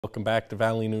Welcome back to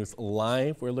Valley News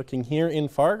Live. We're looking here in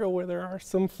Fargo where there are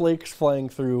some flakes flying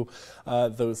through.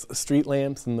 Those street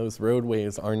lamps and those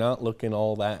roadways are not looking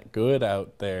all that good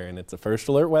out there. And it's a first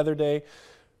alert weather day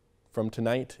from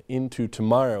tonight into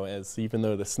tomorrow, as even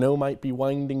though the snow might be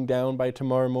winding down by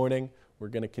tomorrow morning, we're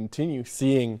going to continue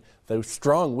seeing those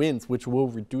strong winds which will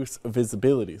reduce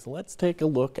visibility. So let's take a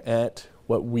look at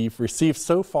what we've received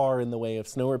so far in the way of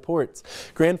snow reports.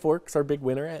 Grand Forks, our big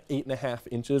winner, at 8.5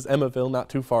 inches. Emmaville not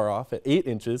too far off at 8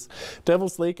 inches.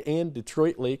 Devils Lake and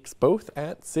Detroit Lakes both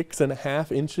at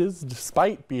 6.5 inches,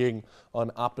 despite being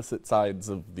on opposite sides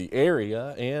of the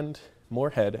area. And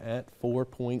Moorhead at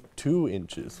 4.2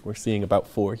 inches. We're seeing about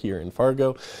 4 here in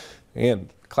Fargo.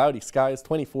 And cloudy skies,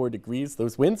 24 degrees.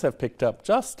 Those winds have picked up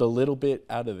just a little bit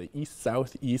out of the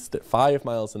east-southeast at 5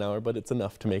 miles an hour, but it's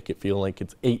enough to make it feel like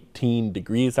it's 18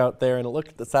 degrees out there. And a look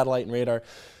at the satellite and radar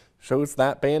shows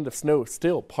that band of snow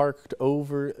still parked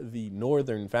over the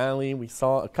northern valley. We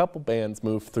saw a couple bands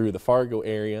move through the Fargo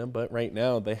area, but right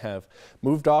now they have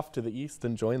moved off to the east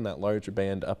and joined that larger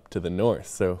band up to the north.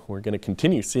 So we're going to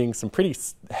continue seeing some pretty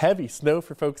heavy snow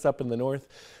for folks up in the north.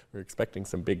 We're expecting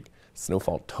some big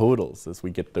snowfall totals as we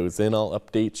get those in. I'll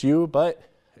update you, but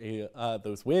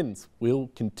those winds will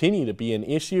continue to be an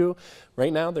issue.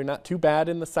 Right now, they're not too bad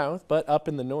in the south, but up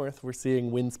in the north, we're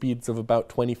seeing wind speeds of about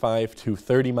 25 to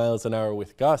 30 miles an hour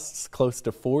with gusts close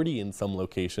to 40 in some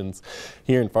locations.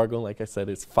 Here in Fargo, like I said,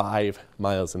 it's 5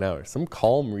 miles an hour. Some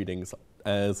calm readings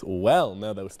as well.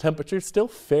 Now those temperatures still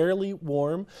fairly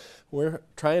warm. We're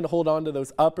trying to hold on to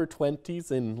those upper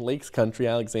 20s in Lakes Country,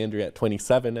 Alexandria at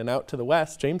 27, and out to the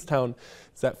west, Jamestown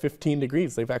is at 15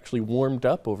 degrees. They've actually warmed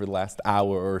up over the last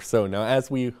hour or so. Now as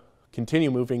we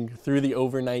continue moving through the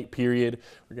overnight period,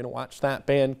 we're going to watch that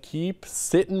band keep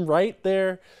sitting right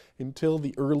there until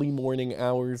the early morning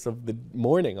hours of the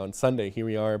morning on Sunday. Here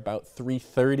we are about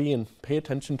 3:30, and pay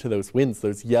attention to those winds.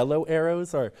 Those yellow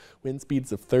arrows are wind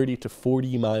speeds of 30 to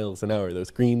 40 miles an hour. Those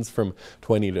greens from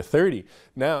 20 to 30.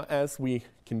 Now, as we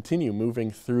continue moving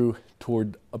through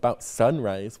toward about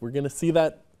sunrise, we're going to see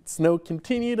that snow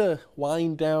continue to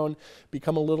wind down,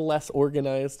 become a little less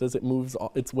organized as it moves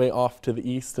its way off to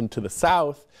the east and to the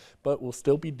south, but we'll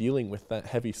still be dealing with that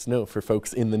heavy snow for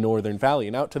folks in the northern valley.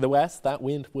 And out to the west, that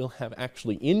wind will have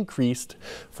actually increased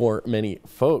for many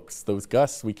folks. Those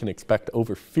gusts we can expect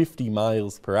over 50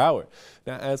 miles per hour.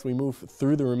 Now, as we move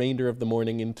through the remainder of the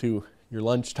morning into your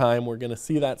lunchtime, we're going to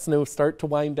see that snow start to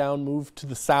wind down, move to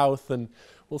the south, and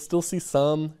we'll still see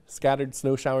some scattered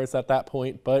snow showers at that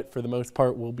point, but for the most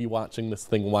part, we'll be watching this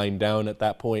thing wind down at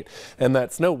that point. And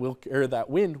that that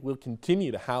wind will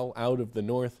continue to howl out of the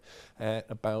north at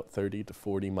about 30 to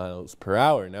 40 miles per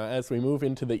hour. Now, as we move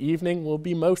into the evening, we'll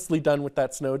be mostly done with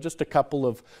that snow, just a couple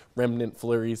of remnant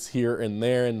flurries here and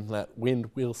there, and that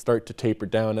wind will start to taper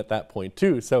down at that point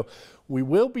too. So we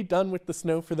will be done with the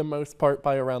snow for the most part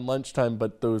by around lunchtime,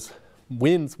 but those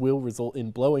winds will result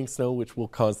in blowing snow, which will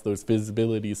cause those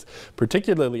visibilities,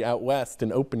 particularly out west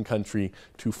in open country,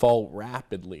 to fall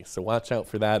rapidly. So watch out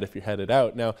for that if you're headed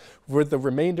out. Now, for the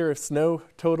remainder of snow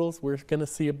totals, we're going to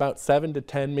see about 7 to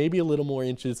 10, maybe a little more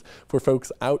inches for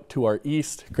folks out to our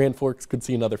east. Grand Forks could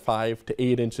see another 5 to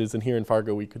 8 inches, and here in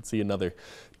Fargo, we could see another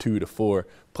 2 to 4.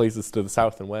 Places to the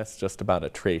south and west, just about a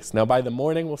trace. Now, by the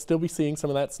morning, we'll still be seeing some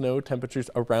of that snow, temperatures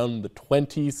around the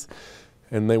 20s.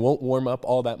 And they won't warm up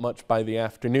all that much by the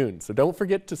afternoon. So don't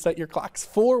forget to set your clocks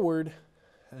forward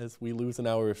as we lose an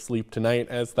hour of sleep tonight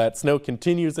as that snow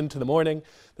continues into the morning.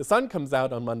 The sun comes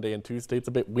out on Monday and Tuesday. It's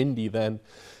a bit windy then.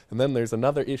 And then there's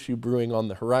another issue brewing on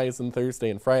the horizon Thursday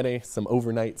and Friday, some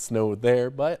overnight snow there.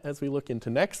 But as we look into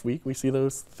next week, we see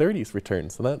those 30s return.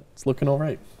 So that's looking all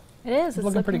right. It is. It's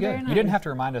looking pretty good. Nice. You didn't have to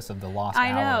remind us of the lost I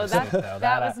hours. know.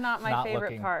 That was not my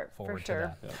favorite part, for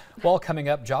sure. Well, coming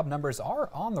up, job numbers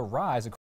are on the rise.